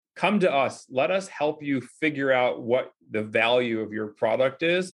come to us. Let us help you figure out what the value of your product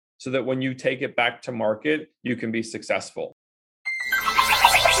is so that when you take it back to market, you can be successful.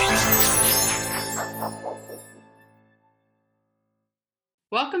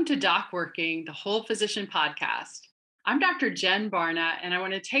 Welcome to Doc Working, the Whole Physician Podcast. I'm Dr. Jen Barna, and I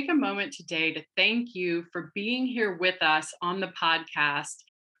want to take a moment today to thank you for being here with us on the podcast.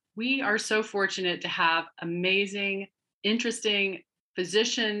 We are so fortunate to have amazing, interesting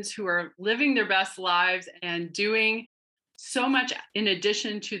physicians who are living their best lives and doing so much in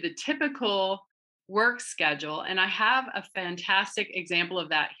addition to the typical work schedule. And I have a fantastic example of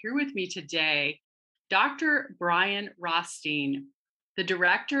that here with me today, Dr. Brian Rothstein, the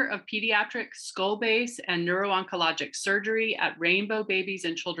Director of Pediatric Skull Base and Neuro-Oncologic Surgery at Rainbow Babies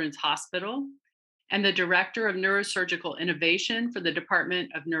and Children's Hospital, and the Director of Neurosurgical Innovation for the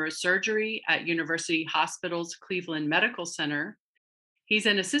Department of Neurosurgery at University Hospitals Cleveland Medical Center. He's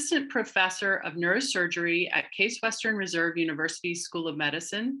an assistant professor of neurosurgery at Case Western Reserve University School of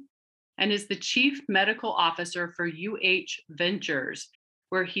Medicine and is the Chief Medical Officer for UH Ventures,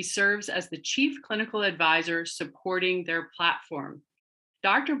 where he serves as the Chief Clinical Advisor supporting their platform.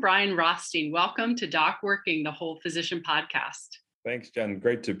 Dr. Brian Rothstein, welcome to Doc Working, the Whole Physician Podcast. Thanks, Jen.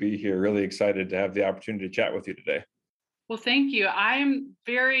 Great to be here. Really excited to have the opportunity to chat with you today. Well, thank you. I'm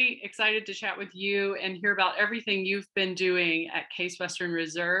very excited to chat with you and hear about everything you've been doing at Case Western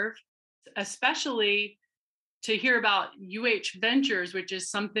Reserve, especially to hear about UH Ventures, which is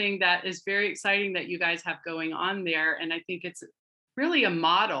something that is very exciting that you guys have going on there. And I think it's really a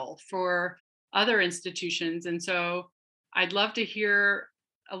model for other institutions. And so I'd love to hear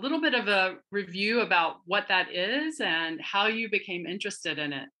a little bit of a review about what that is and how you became interested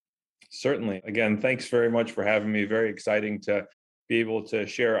in it. Certainly. Again, thanks very much for having me. Very exciting to be able to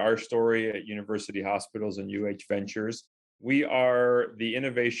share our story at University Hospitals and UH Ventures. We are the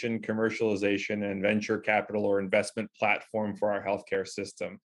innovation, commercialization, and venture capital or investment platform for our healthcare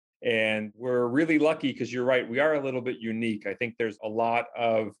system. And we're really lucky because you're right, we are a little bit unique. I think there's a lot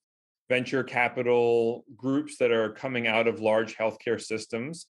of venture capital groups that are coming out of large healthcare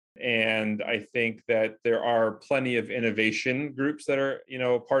systems. And I think that there are plenty of innovation groups that are,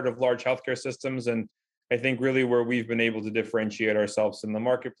 part of large healthcare systems. And I think really where we've been able to differentiate ourselves in the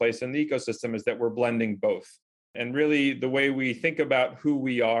marketplace and the ecosystem is that we're blending both. And really the way we think about who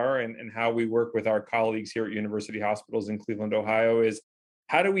we are and how we work with our colleagues here at University Hospitals in Cleveland, Ohio is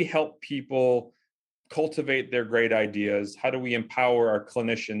how do we help people cultivate their great ideas? How do we empower our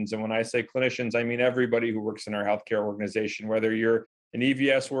clinicians? And when I say clinicians, I mean everybody who works in our healthcare organization, whether you're an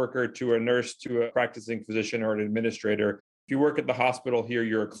EVS worker to a nurse to a practicing physician or an administrator. If you work at the hospital here,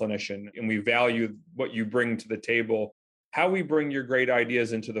 you're a clinician, and we value what you bring to the table. How we bring your great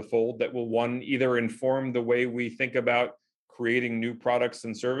ideas into the fold that will, one, either inform the way we think about creating new products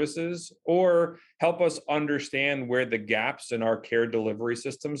and services, or help us understand where the gaps in our care delivery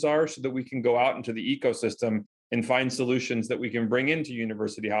systems are so that we can go out into the ecosystem and find solutions that we can bring into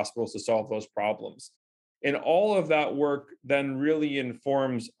university hospitals to solve those problems. And all of that work then really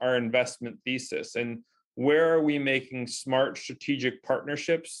informs our investment thesis. And where are we making smart strategic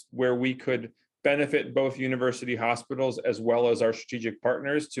partnerships where we could benefit both university hospitals as well as our strategic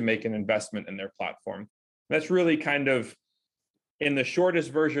partners to make an investment in their platform? That's really kind of, in the shortest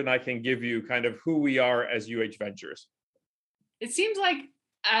version I can give you, kind of who we are as UH Ventures. It seems like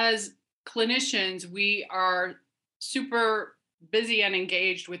as clinicians, we are super busy and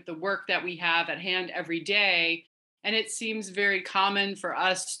engaged with the work that we have at hand every day. And it seems very common for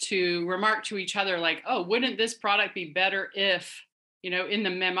us to remark to each other like, oh, wouldn't this product be better if, in the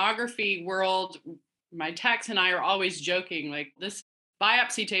mammography world, my techs and I are always joking, like this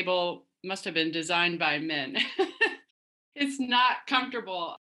biopsy table must have been designed by men. It's not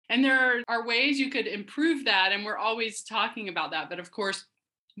comfortable. And there are ways you could improve that. And we're always talking about that. But of course,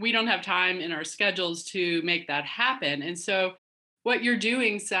 we don't have time in our schedules to make that happen. And so what you're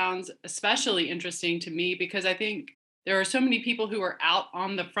doing sounds especially interesting to me because I think there are so many people who are out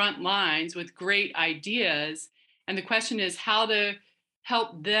on the front lines with great ideas. And the question is how to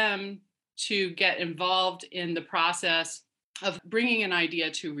help them to get involved in the process of bringing an idea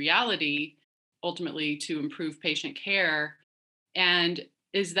to reality, ultimately to improve patient care. And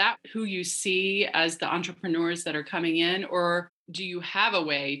is that who you see as the entrepreneurs that are coming in? Or do you have a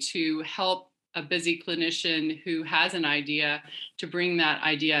way to help a busy clinician who has an idea to bring that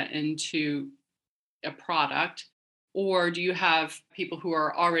idea into a product? Or do you have people who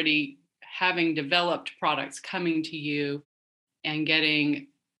are already having developed products coming to you and getting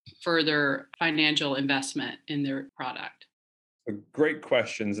further financial investment in their product? Great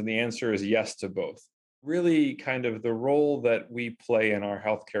questions. And the answer is yes to both. really kind of the role that we play in our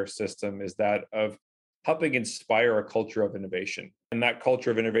healthcare system is that of helping inspire a culture of innovation. And that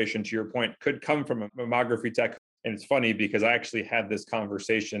culture of innovation, to your point, could come from a mammography tech. And it's funny because I actually had this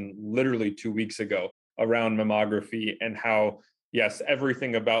conversation literally 2 weeks ago around mammography and how, yes,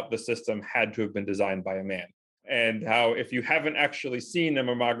 everything about the system had to have been designed by a man. And how, if you haven't actually seen a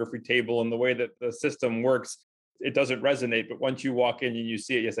mammography table and the way that the system works, it doesn't resonate. But once you walk in and you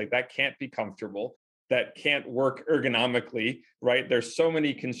see it, it's like, that can't be comfortable. That can't work ergonomically, right? There's so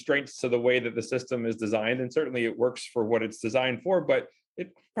many constraints to the way that the system is designed. And certainly it works for what it's designed for, but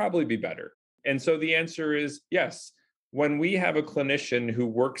it'd probably be better. And so the answer is yes. When we have a clinician who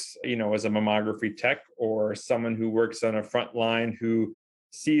works, as a mammography tech, or someone who works on a front line who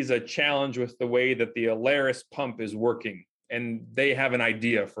sees a challenge with the way that the Alaris pump is working, and they have an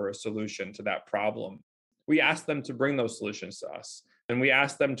idea for a solution to that problem, we ask them to bring those solutions to us. And we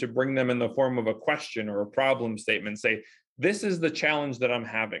ask them to bring them in the form of a question or a problem statement, say, this is the challenge that I'm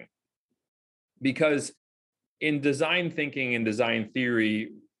having. Because in design thinking and design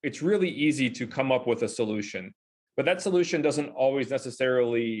theory, it's really easy to come up with a solution, but that solution doesn't always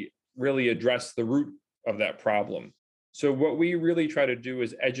necessarily really address the root of that problem. So what we really try to do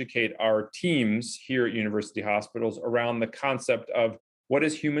is educate our teams here at university hospitals around the concept of what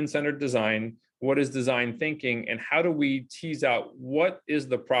is human-centered design, what is design thinking, and how do we tease out what is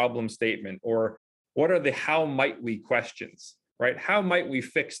the problem statement, or what are the how might we questions, right? How might we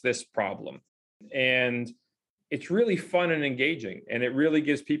fix this problem? And it's really fun and engaging, and it really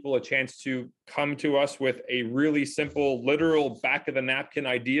gives people a chance to come to us with a really simple, literal back of the napkin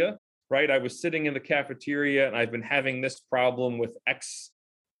idea, right? I was sitting in the cafeteria and I've been having this problem with X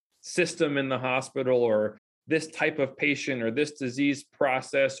system in the hospital, or this type of patient, or this disease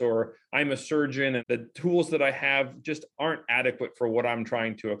process, or I'm a surgeon and the tools that I have just aren't adequate for what I'm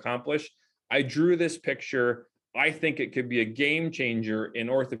trying to accomplish. I drew this picture. I think it could be a game changer in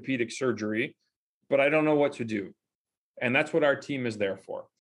orthopedic surgery, but I don't know what to do. And that's what our team is there for.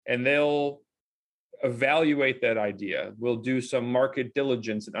 And they'll evaluate that idea. We'll do some market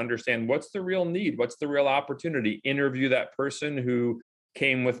diligence and understand what's the real need, what's the real opportunity, interview that person who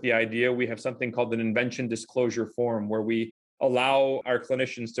came with the idea. We have something called an invention disclosure form where we allow our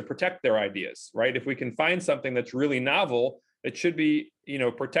clinicians to protect their ideas, right? If we can find something that's really novel, it should be,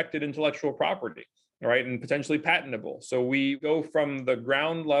 protected intellectual property, right? And potentially patentable. So we go from the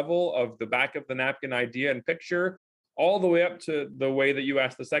ground level of the back of the napkin idea and picture all the way up to the way that you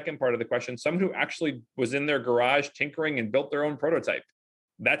asked the second part of the question, someone who actually was in their garage tinkering and built their own prototype.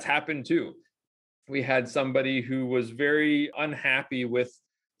 That's happened too. We had somebody who was very unhappy with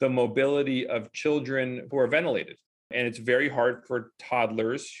the mobility of children who are ventilated. And it's very hard for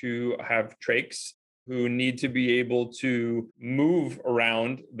toddlers who have trachs, who need to be able to move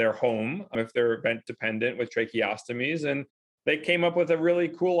around their home if they're vent dependent with tracheostomies. And they came up with a really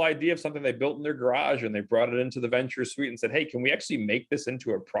cool idea of something they built in their garage, and they brought it into the venture suite and said, hey, can we actually make this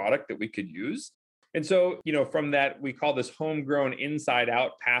into a product that we could use? And so, from that, we call this homegrown inside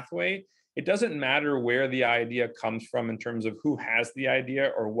out pathway. It doesn't matter where the idea comes from in terms of who has the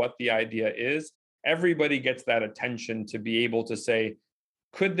idea or what the idea is. Everybody gets that attention to be able to say,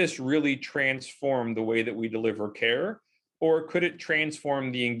 could this really transform the way that we deliver care? Or could it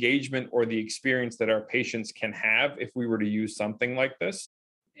transform the engagement or the experience that our patients can have if we were to use something like this?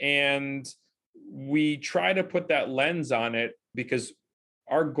 And we try to put that lens on it because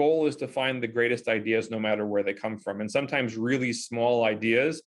our goal is to find the greatest ideas no matter where they come from. And sometimes really small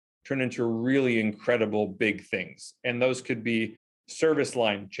ideas turn into really incredible big things. And those could be service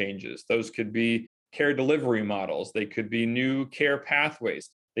line changes. Those could be care delivery models. They could be new care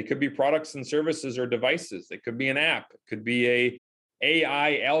pathways. They could be products and services or devices. They could be an app. It could be a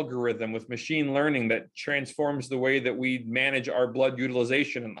AI algorithm with machine learning that transforms the way that we manage our blood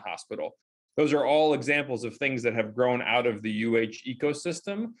utilization in the hospital. Those are all examples of things that have grown out of the UH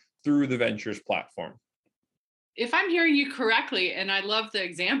ecosystem through the Ventures platform. If I'm hearing you correctly, and I love the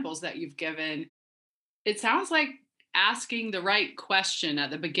examples that you've given, it sounds like asking the right question at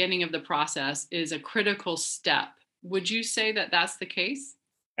the beginning of the process is a critical step. Would you say that that's the case?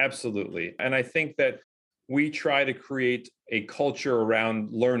 Absolutely. And I think that we try to create a culture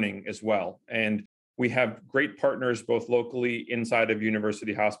around learning as well. And we have great partners, both locally inside of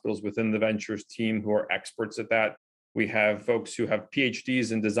university hospitals within the Ventures team who are experts at that. We have folks who have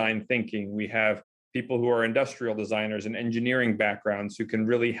PhDs in design thinking. We have people who are industrial designers and engineering backgrounds who can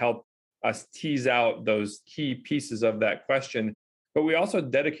really help us tease out those key pieces of that question. But we also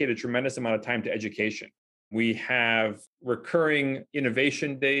dedicate a tremendous amount of time to education. We have recurring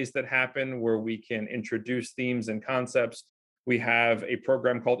innovation days that happen where we can introduce themes and concepts. We have a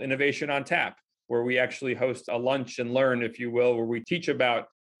program called Innovation on Tap, where we actually host a lunch and learn, if you will, where we teach about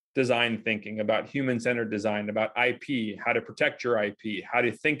design thinking, about human-centered design, about IP, how to protect your IP, how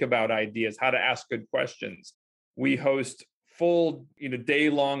to think about ideas, how to ask good questions. We host full,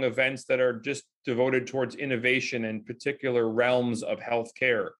 day-long events that are just devoted towards innovation in particular realms of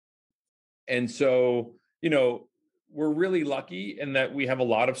healthcare. And so, we're really lucky in that we have a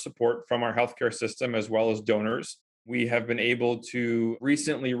lot of support from our healthcare system as well as donors. We have been able to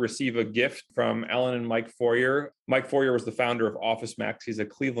recently receive a gift from Ellen and Mike Foyer. Mike Foyer was the founder of OfficeMax. He's a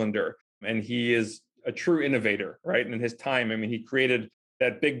Clevelander, and he is a true innovator, right? And in his time, he created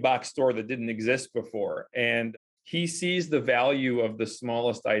that big box store that didn't exist before. And he sees the value of the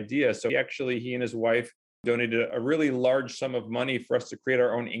smallest idea. So he and his wife donated a really large sum of money for us to create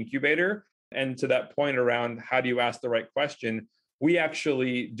our own incubator. And to that point around how do you ask the right question, we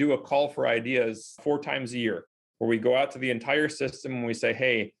actually do a call for ideas 4 times a year, where we go out to the entire system and we say,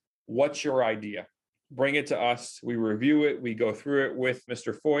 hey, what's your idea? Bring it to us. We review it. We go through it with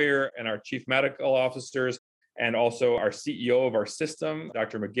Mr. Foyer and our chief medical officers, and also our CEO of our system,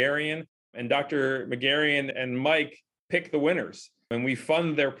 Dr. Megarian. And Dr. Megarian and Mike pick the winners, and we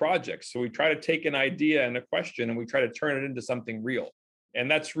fund their projects. So we try to take an idea and a question and we try to turn it into something real. And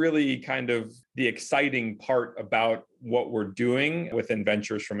that's really kind of the exciting part about what we're doing within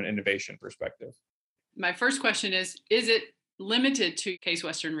Ventures from an innovation perspective. My first question is it limited to Case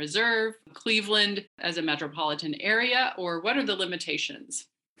Western Reserve, Cleveland as a metropolitan area, or what are the limitations?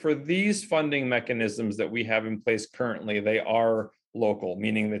 For these funding mechanisms that we have in place currently, they are local,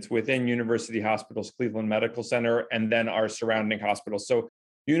 meaning it's within University Hospitals Cleveland Medical Center and then our surrounding hospitals. So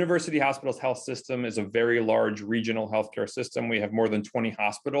University Hospitals Health System is a very large regional healthcare system. We have more than 20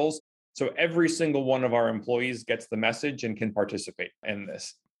 hospitals. So every single one of our employees gets the message and can participate in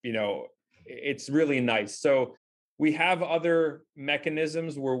this. It's really nice. So we have other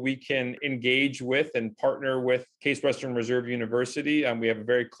mechanisms where we can engage with and partner with Case Western Reserve University. We have a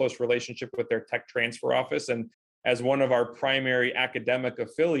very close relationship with their tech transfer office. And as one of our primary academic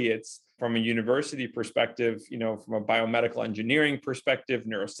affiliates from a university perspective, from a biomedical engineering perspective,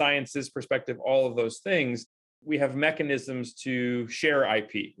 neurosciences perspective, all of those things, we have mechanisms to share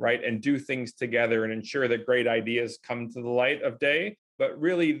IP, right? And do things together and ensure that great ideas come to the light of day. But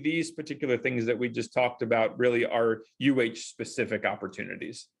really, these particular things that we just talked about really are UH-specific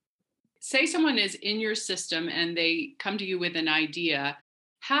opportunities. Say someone is in your system and they come to you with an idea.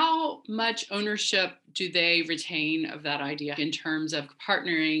 How much ownership do they retain of that idea in terms of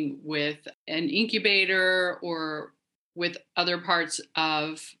partnering with an incubator or with other parts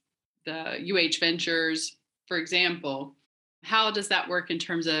of the UH Ventures, for example? How does that work in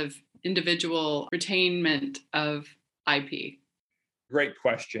terms of individual retainment of IP? Great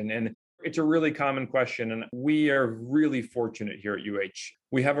question. And it's a really common question. And we are really fortunate here at UH.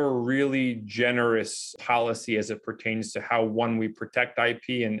 We have a really generous policy as it pertains to how, one, we protect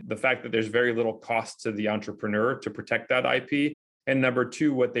IP and the fact that there's very little cost to the entrepreneur to protect that IP. And number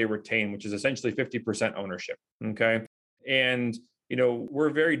 2, what they retain, which is essentially 50% ownership. Okay. And, we're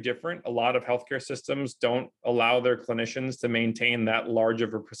very different. A lot of healthcare systems don't allow their clinicians to maintain that large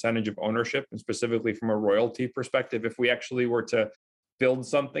of a percentage of ownership, and specifically from a royalty perspective. If we actually were to build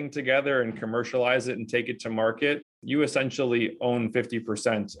something together and commercialize it and take it to market, you essentially own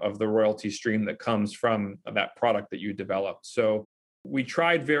 50% of the royalty stream that comes from that product that you develop. So we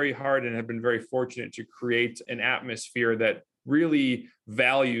tried very hard and have been very fortunate to create an atmosphere that really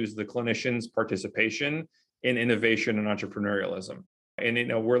values the clinician's participation in innovation and entrepreneurialism.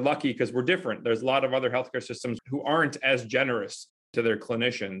 And we're lucky because we're different. There's a lot of other healthcare systems who aren't as generous to their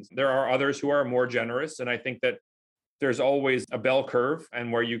clinicians. There are others who are more generous, and I think that there's always a bell curve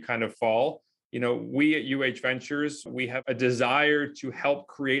and where you kind of fall. We at UH Ventures, we have a desire to help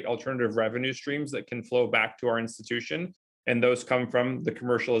create alternative revenue streams that can flow back to our institution. And those come from the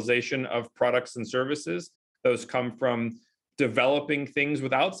commercialization of products and services. Those come from developing things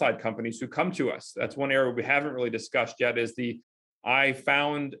with outside companies who come to us. That's one area we haven't really discussed yet is I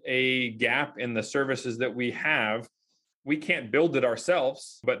found a gap in the services that we have. We can't build it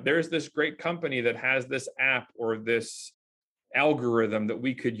ourselves, but there's this great company that has this app or this algorithm that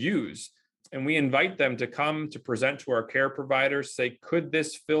we could use. And we invite them to come to present to our care providers, say, could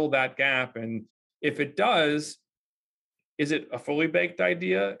this fill that gap? And if it does, is it a fully baked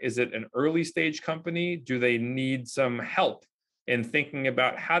idea? Is it an early stage company? Do they need some help in thinking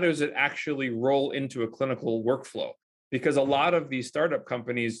about how does it actually roll into a clinical workflow? Because a lot of these startup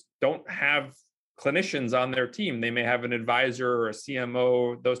companies don't have clinicians on their team. They may have an advisor or a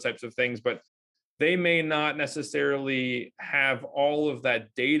CMO, those types of things, but they may not necessarily have all of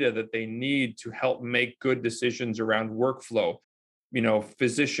that data that they need to help make good decisions around workflow.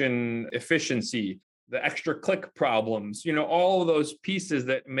 physician efficiency, the extra click problems, all of those pieces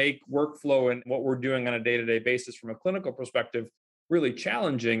that make workflow and what we're doing on a day-to-day basis from a clinical perspective really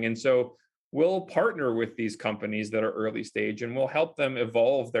challenging. And so we'll partner with these companies that are early stage and we'll help them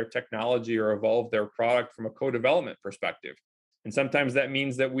evolve their technology or evolve their product from a co-development perspective. And sometimes that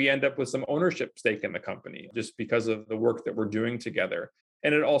means that we end up with some ownership stake in the company just because of the work that we're doing together.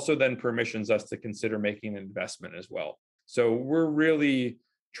 And it also then permissions us to consider making an investment as well. So we're really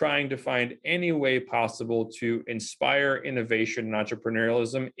trying to find any way possible to inspire innovation and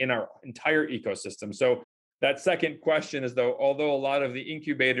entrepreneurialism in our entire ecosystem. So that second question is, though, although a lot of the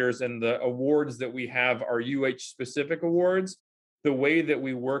incubators and the awards that we have are specific awards, the way that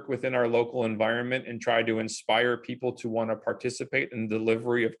we work within our local environment and try to inspire people to want to participate in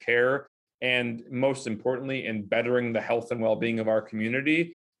delivery of care, and most importantly, in bettering the health and well-being of our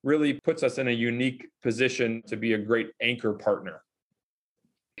community, really puts us in a unique position to be a great anchor partner.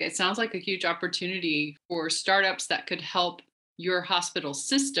 It sounds like a huge opportunity for startups that could help your hospital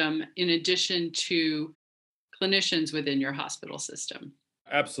system in addition to clinicians within your hospital system.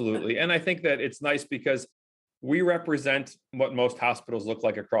 Absolutely. And I think that it's nice because we represent what most hospitals look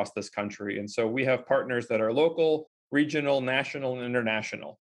like across this country. And so we have partners that are local, regional, national, and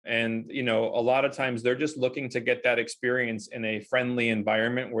international. And, a lot of times they're just looking to get that experience in a friendly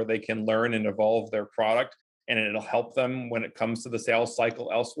environment where they can learn and evolve their product, and it'll help them when it comes to the sales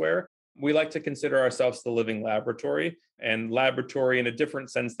cycle elsewhere. We like to consider ourselves the living laboratory, and laboratory in a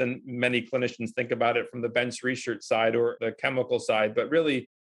different sense than many clinicians think about it from the bench research side or the chemical side, but really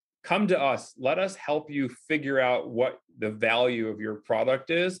come to us. Let us help you figure out what the value of your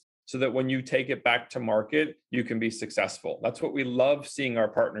product is so that when you take it back to market, you can be successful. That's what we love, seeing our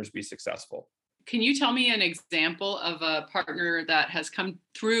partners be successful. Can you tell me an example of a partner that has come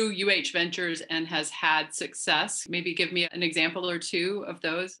through UH Ventures and has had success? Maybe give me an example or two of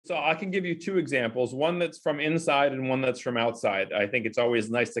those. So I can give you two examples, one that's from inside and one that's from outside. I think it's always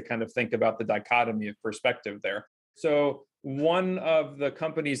nice to kind of think about the dichotomy of perspective there. So one of the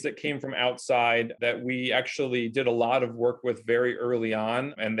companies that came from outside that we actually did a lot of work with very early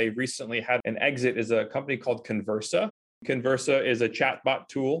on, and they recently had an exit, is a company called Conversa. Conversa is a chatbot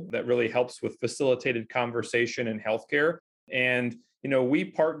tool that really helps with facilitated conversation in healthcare. And, we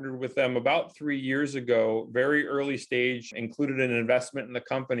partnered with them about 3 years ago, very early stage, included an investment in the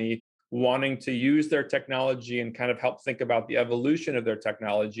company, wanting to use their technology and kind of help think about the evolution of their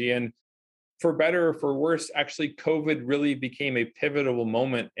technology. And for better or for worse, actually, COVID really became a pivotal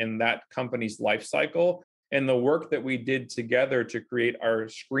moment in that company's life cycle. And the work that we did together to create our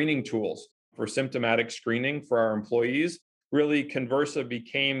screening tools for symptomatic screening for our employees, really Conversa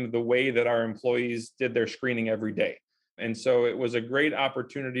became the way that our employees did their screening every day. And so it was a great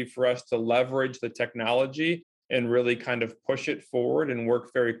opportunity for us to leverage the technology and really kind of push it forward and work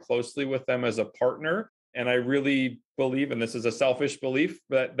very closely with them as a partner. And I really believe, and this is a selfish belief,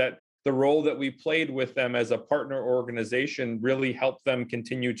 that the role that we played with them as a partner organization really helped them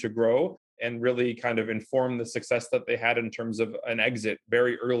continue to grow and really kind of inform the success that they had in terms of an exit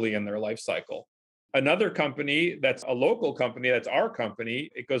very early in their life cycle. Another company that's a local company, that's our company,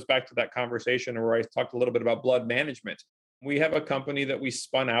 it goes back to that conversation where I talked a little bit about blood management. We have a company that we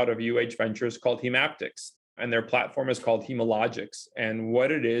spun out of UH Ventures called Hemaptics, and their platform is called Hemologics. And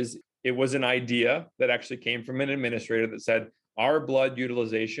what it is, it was an idea that actually came from an administrator that said, our blood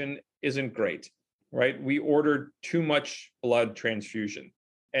utilization isn't great, right? We ordered too much blood transfusion,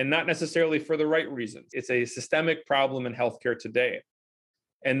 and not necessarily for the right reasons. It's a systemic problem in healthcare today.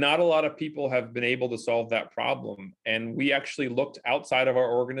 And not a lot of people have been able to solve that problem. And we actually looked outside of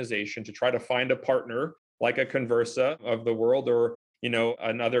our organization to try to find a partner like a Conversa of the world, or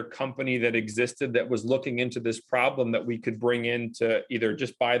another company that existed that was looking into this problem that we could bring in to either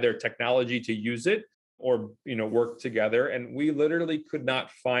just buy their technology to use it or work together. And we literally could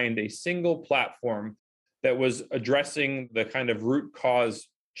not find a single platform that was addressing the kind of root cause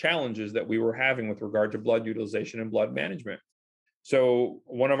challenges that we were having with regard to blood utilization and blood management. So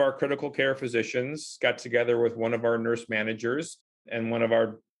one of our critical care physicians got together with one of our nurse managers and one of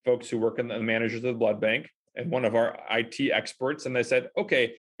our folks who work in the managers of the blood bank and one of our IT experts. And they said,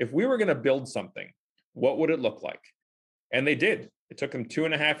 okay, if we were going to build something, what would it look like? And they did. It took them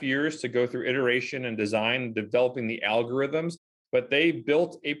 2.5 years to go through iteration and design, developing the algorithms, but they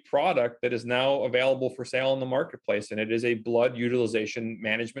built a product that is now available for sale in the marketplace. And it is a blood utilization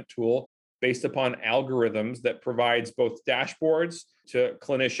management tool based upon algorithms that provides both dashboards to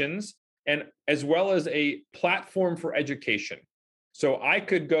clinicians and as well as a platform for education. So I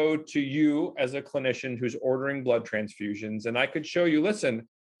could go to you as a clinician who's ordering blood transfusions, and I could show you, listen,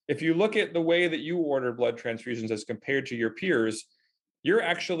 if you look at the way that you order blood transfusions as compared to your peers, you're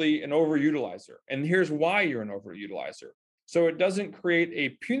actually an overutilizer. And here's why you're an overutilizer. So it doesn't create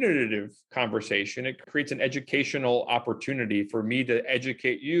a punitive conversation. It creates an educational opportunity for me to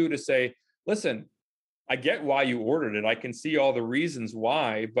educate you to say, listen, I get why you ordered it. I can see all the reasons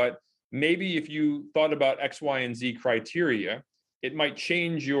why, but maybe if you thought about X, Y, and Z criteria, it might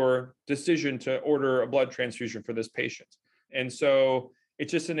change your decision to order a blood transfusion for this patient. And so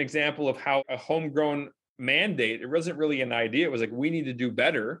it's just an example of how a homegrown mandate, it wasn't really an idea. It was like, we need to do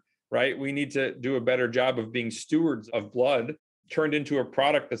better, right? We need to do a better job of being stewards of blood, turned into a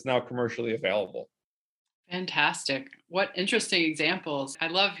product that's now commercially available. Fantastic. What interesting examples. I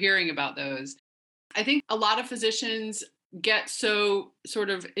love hearing about those. I think a lot of physicians get so sort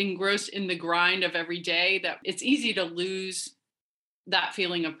of engrossed in the grind of every day that it's easy to lose that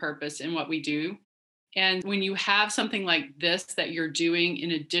feeling of purpose in what we do. And when you have something like this that you're doing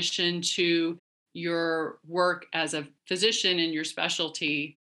in addition to your work as a physician in your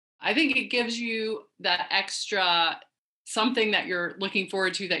specialty, I think it gives you that extra something that you're looking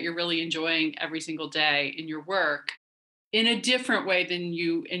forward to, that you're really enjoying every single day in your work in a different way than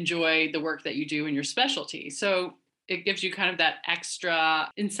you enjoy the work that you do in your specialty. So it gives you kind of that extra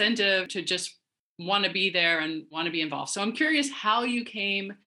incentive to just want to be there and want to be involved. So I'm curious how you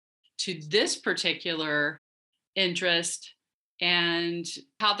came to this particular interest and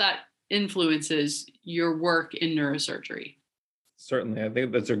how that influences your work in neurosurgery. Certainly. I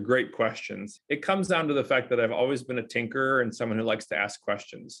think those are great questions. It comes down to the fact that I've always been a tinkerer and someone who likes to ask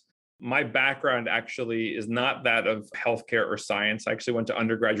questions. My background actually is not that of healthcare or science. I actually went to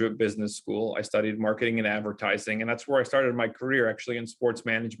undergraduate business school. I studied marketing and advertising, and that's where I started my career actually in sports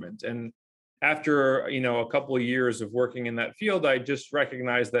management. And after, a couple of years of working in that field, I just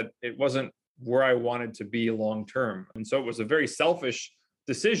recognized that it wasn't where I wanted to be long term. And so it was a very selfish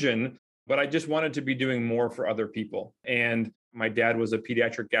decision, but I just wanted to be doing more for other people. And my dad was a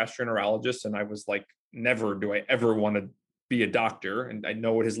pediatric gastroenterologist, and I was like, never do I ever want to be a doctor. And I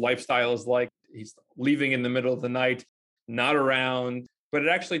know what his lifestyle is like. He's leaving in the middle of the night, not around. But it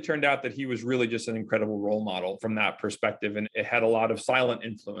actually turned out that he was really just an incredible role model from that perspective. And it had a lot of silent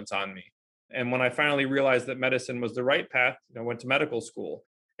influence on me. And when I finally realized that medicine was the right path, I went to medical school.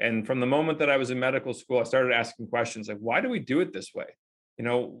 And from the moment that I was in medical school, I started asking questions like, why do we do it this way?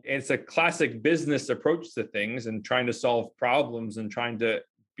 It's a classic business approach to things and trying to solve problems and trying to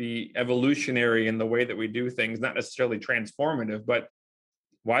be evolutionary in the way that we do things, not necessarily transformative, but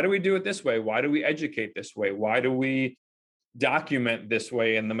why do we do it this way? Why do we educate this way? Why do we document this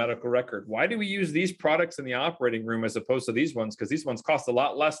way in the medical record? Why do we use these products in the operating room as opposed to these ones? Because these ones cost a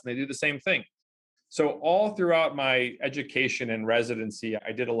lot less and they do the same thing. So all throughout my education and residency,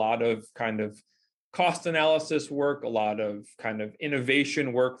 I did a lot of kind of cost analysis work, a lot of kind of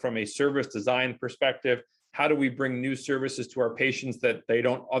innovation work from a service design perspective. How do we bring new services to our patients that they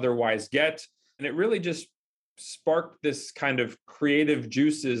don't otherwise get? And it really just sparked this kind of creative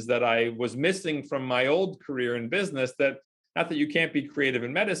juices that I was missing from my old career in business, that not that you can't be creative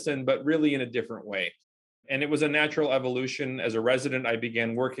in medicine, but really in a different way. And it was a natural evolution. As a resident, I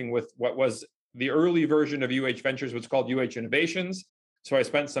began working with what was the early version of UH Ventures, what's called UH Innovations. So I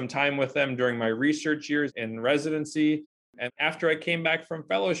spent some time with them during my research years in residency. And after I came back from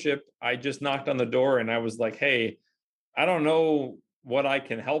fellowship, I just knocked on the door and I was like, hey, I don't know what I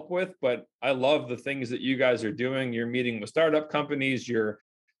can help with, but I love the things that you guys are doing. You're meeting with startup companies, you're,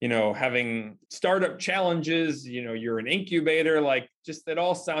 having startup challenges, you're an incubator, like just it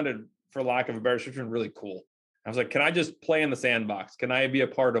all sounded, for lack of a better description, really cool. I was like, can I just play in the sandbox? Can I be a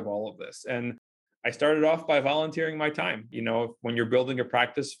part of all of this? And I started off by volunteering my time. When you're building a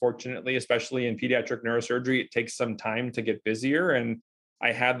practice, fortunately, especially in pediatric neurosurgery, it takes some time to get busier. And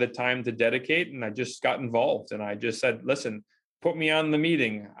I had the time to dedicate and I just got involved. And I just said, listen, put me on the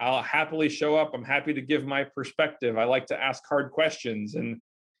meeting. I'll happily show up. I'm happy to give my perspective. I like to ask hard questions. And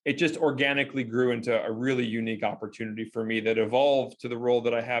it just organically grew into a really unique opportunity for me that evolved to the role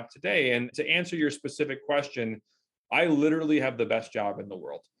that I have today. And to answer your specific question, I literally have the best job in the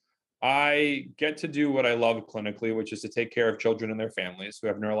world. I get to do what I love clinically, which is to take care of children and their families who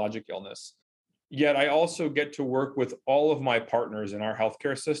have neurologic illness. Yet I also get to work with all of my partners in our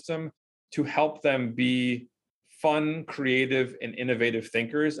healthcare system to help them be fun, creative, and innovative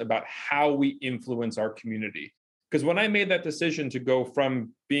thinkers about how we influence our community. Because when I made that decision to go from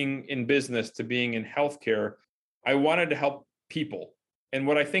being in business to being in healthcare, I wanted to help people. And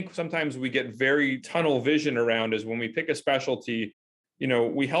what I think sometimes we get very tunnel vision around is when we pick a specialty,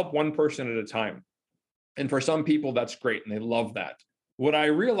 we help one person at a time. And for some people, that's great. And they love that. What I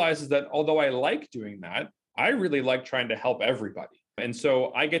realize is that although I like doing that, I really like trying to help everybody. And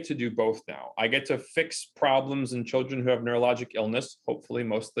so I get to do both now. I get to fix problems in children who have neurologic illness, hopefully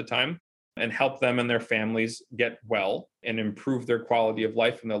most of the time, and help them and their families get well and improve their quality of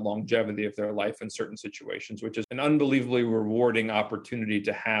life and the longevity of their life in certain situations, which is an unbelievably rewarding opportunity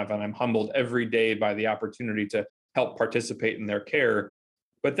to have. And I'm humbled every day by the opportunity to help participate in their care.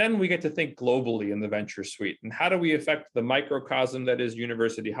 But then we get to think globally in the Venture Suite. And how do we affect the microcosm that is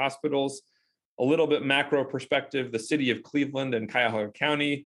university hospitals? A little bit macro perspective, the city of Cleveland and Cuyahoga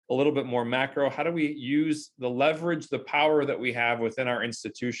County, a little bit more macro. How do we use the leverage, the power that we have within our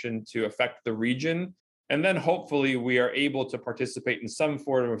institution to affect the region? And then hopefully we are able to participate in some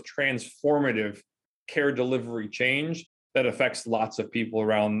form of transformative care delivery change that affects lots of people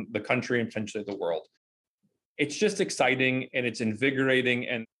around the country and potentially the world. It's just exciting and it's invigorating.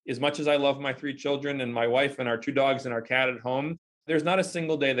 And as much as I love my 3 children and my wife and our 2 dogs and our cat at home, there's not a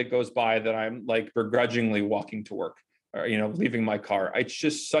single day that goes by that I'm like begrudgingly walking to work or, leaving my car. It's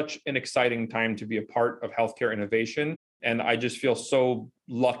just such an exciting time to be a part of healthcare innovation. And I just feel so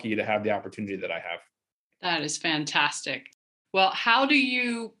lucky to have the opportunity that I have. That is fantastic. Well, how do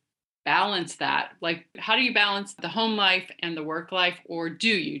you balance that? Like, how do you balance the home life and the work life? Or do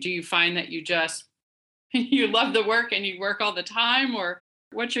you find that you just, you love the work and you work all the time? Or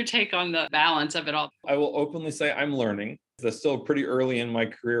what's your take on the balance of it all? I will openly say I'm learning. That's still pretty early in my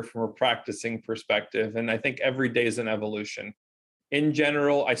career from a practicing perspective. And I think every day is an evolution. In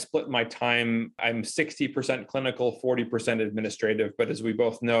general, I split my time. I'm 60% clinical, 40% administrative. But as we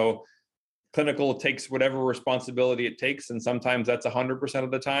both know, clinical takes whatever responsibility it takes. And sometimes that's 100%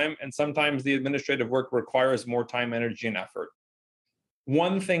 of the time. And sometimes the administrative work requires more time, energy, and effort.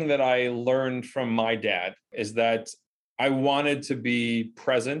 One thing that I learned from my dad is that I wanted to be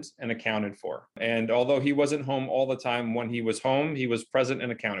present and accounted for. And although he wasn't home all the time, when he was home, he was present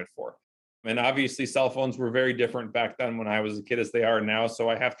and accounted for. And obviously, cell phones were very different back then when I was a kid as they are now.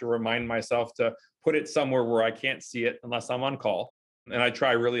 So I have to remind myself to put it somewhere where I can't see it unless I'm on call. And I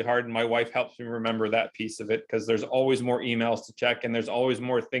try really hard. And my wife helps me remember that piece of it because there's always more emails to check and there's always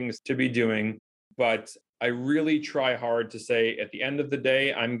more things to be doing. But I really try hard to say at the end of the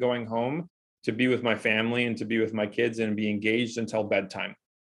day, I'm going home to be with my family and to be with my kids and be engaged until bedtime.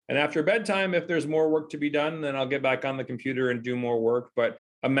 And after bedtime, if there's more work to be done, then I'll get back on the computer and do more work. But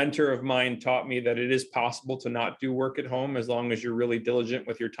a mentor of mine taught me that it is possible to not do work at home as long as you're really diligent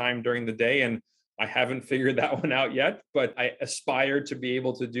with your time during the day. And I haven't figured that one out yet, but I aspire to be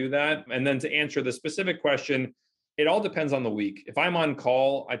able to do that. And then to answer the specific question, it all depends on the week. If I'm on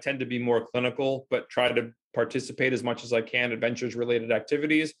call, I tend to be more clinical, but try to participate as much as I can in ventures related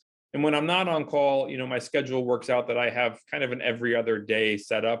activities. And when I'm not on call, my schedule works out that I have kind of an every other day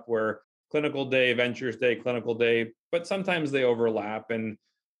setup where clinical day, ventures day, clinical day, but sometimes they overlap. And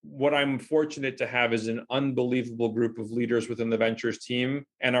what I'm fortunate to have is an unbelievable group of leaders within the ventures team.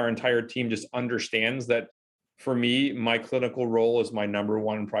 And our entire team just understands that for me, my clinical role is my number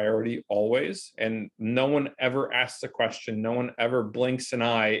one priority always. And no one ever asks a question. No one ever blinks an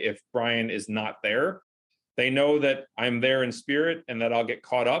eye if Brian is not there. They know that I'm there in spirit and that I'll get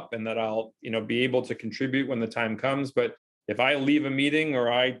caught up and that I'll, be able to contribute when the time comes. But if I leave a meeting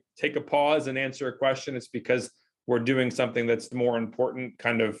or I take a pause and answer a question, it's because we're doing something that's more important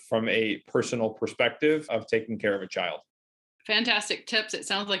kind of from a personal perspective of taking care of a child. Fantastic tips. It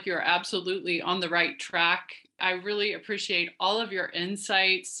sounds like you're absolutely on the right track. I really appreciate all of your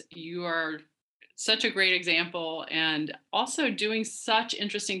insights. You are such a great example and also doing such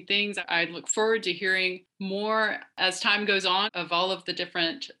interesting things. I look forward to hearing more as time goes on of all of the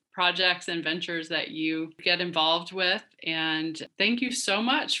different projects and ventures that you get involved with. And thank you so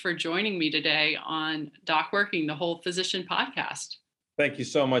much for joining me today on Doc Working, the Whole Physician podcast. Thank you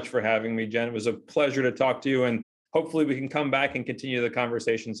so much for having me, Jen. It was a pleasure to talk to you, and hopefully we can come back and continue the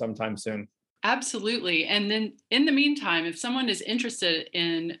conversation sometime soon. Absolutely. And then in the meantime, if someone is interested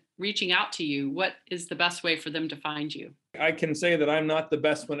in reaching out to you, what is the best way for them to find you? I can say that I'm not the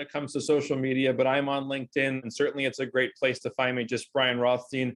best when it comes to social media, but I'm on LinkedIn, and certainly it's a great place to find me, just Brian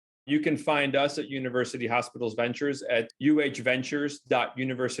Rothstein. You can find us at University Hospitals Ventures at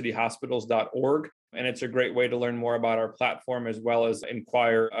uhventures.universityhospitals.org. And it's a great way to learn more about our platform as well as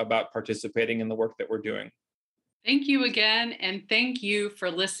inquire about participating in the work that we're doing. Thank you again. And thank you for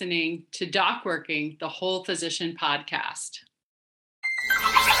listening to Doc Working, the Whole Physician podcast.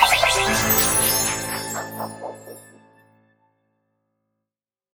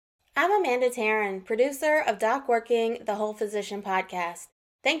 I'm Amanda Taryn, producer of Doc Working, the Whole Physician podcast.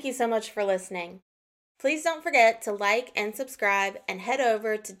 Thank you so much for listening. Please don't forget to like and subscribe and head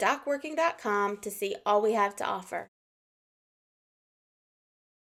over to docworking.com to see all we have to offer.